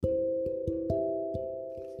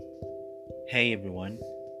Hey everyone,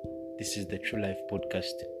 this is the True Life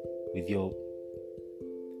Podcast with your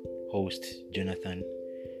host Jonathan,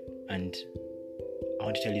 and I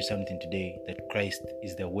want to tell you something today, that Christ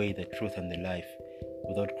is the way, the truth, and the life.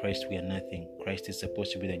 Without Christ, we are nothing. Christ is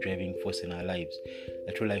supposed to be the driving force in our lives.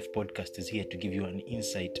 The True Life Podcast is here to give you an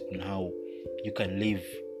insight on how you can live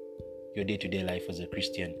your day-to-day life as a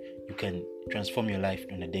Christian. You can transform your life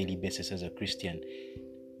on a daily basis as a Christian.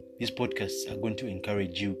 These podcasts are going to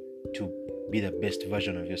encourage you to be the best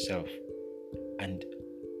version of yourself. And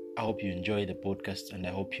I hope you enjoy the podcasts, and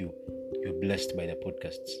I hope you're blessed by the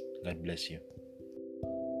podcasts. God bless you.